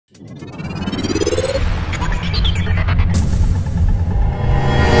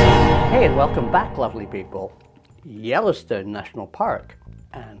Welcome back, lovely people. Yellowstone National Park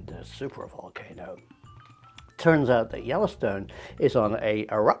and a supervolcano. Turns out that Yellowstone is on an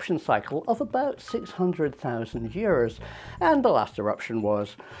eruption cycle of about 600,000 years, and the last eruption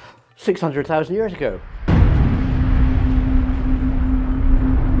was 600,000 years ago.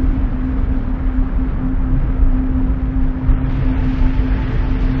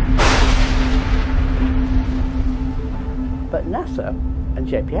 But NASA and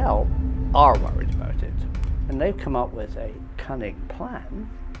JPL are worried about it, and they've come up with a cunning plan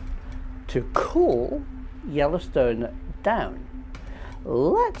to cool Yellowstone down.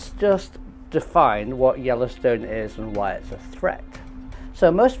 Let's just define what Yellowstone is and why it's a threat.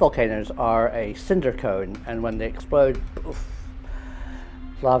 So most volcanoes are a cinder cone, and when they explode, poof,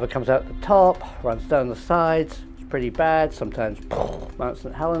 lava comes out the top, runs down the sides. It's pretty bad. Sometimes poof, Mount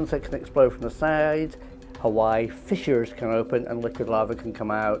St. Helens that can explode from the side. Hawaii, fissures can open and liquid lava can come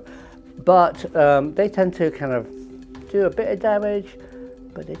out. But they tend to kind of do a bit of damage,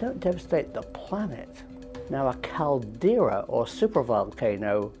 but they don't devastate the planet. Now a caldera or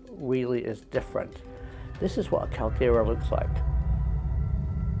supervolcano really is different. This is what a caldera looks like.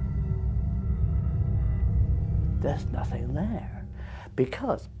 There's nothing there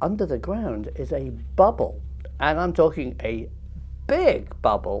because under the ground is a bubble, and I'm talking a big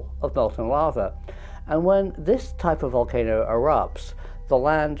bubble of molten lava. And when this type of volcano erupts, the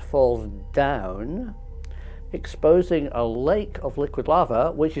land falls down, exposing a lake of liquid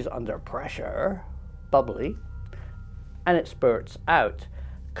lava, which is under pressure, bubbly, and it spurts out,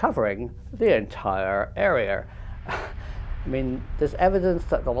 covering the entire area. I mean, there's evidence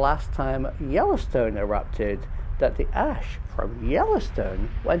that the last time Yellowstone erupted, that the ash from Yellowstone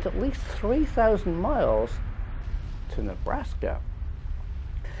went at least 3,000 miles to Nebraska.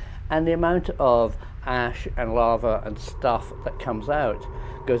 And the amount of ash and lava and stuff that comes out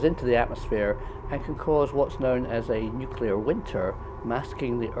goes into the atmosphere and can cause what's known as a nuclear winter,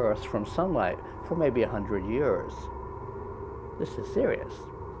 masking the Earth from sunlight for maybe 100 years. This is serious.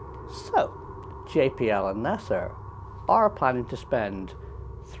 So, JPL and NASA are planning to spend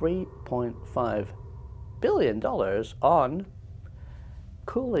 $3.5 billion on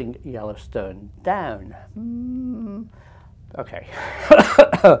cooling Yellowstone down. Okay.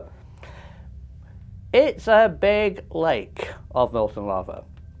 It's a big lake of molten lava.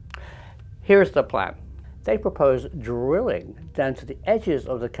 Here's the plan. They propose drilling down to the edges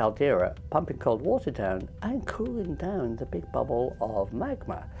of the caldera, pumping cold water down and cooling down the big bubble of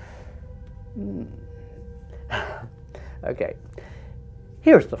magma. Okay,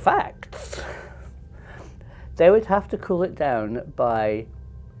 here's the facts. They would have to cool it down by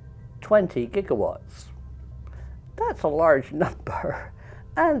 20 gigawatts. That's a large number,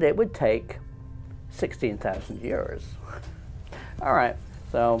 and it would take 16,000 years. All right,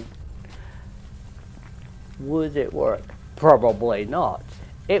 so would it work? Probably not.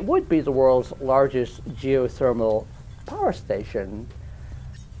 It would be the world's largest geothermal power station,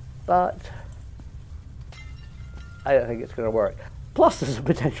 but I don't think it's going to work. Plus, there's a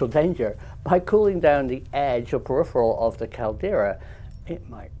potential danger. By cooling down the edge or peripheral of the caldera, it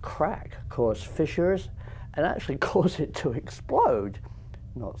might crack, cause fissures, and actually cause it to explode.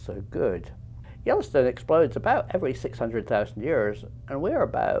 Not so good. Yellowstone explodes about every 600,000 years, and we're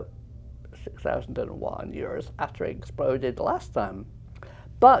about 6,001 years after it exploded last time.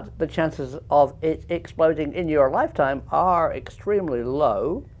 But the chances of it exploding in your lifetime are extremely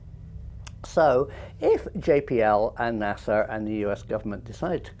low. So if JPL and NASA and the US government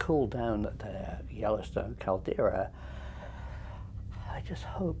decide to cool down the Yellowstone caldera, I just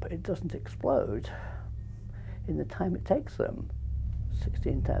hope it doesn't explode in the time it takes them,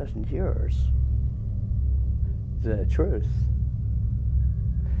 16,000 years. The truth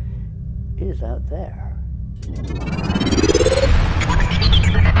is out there.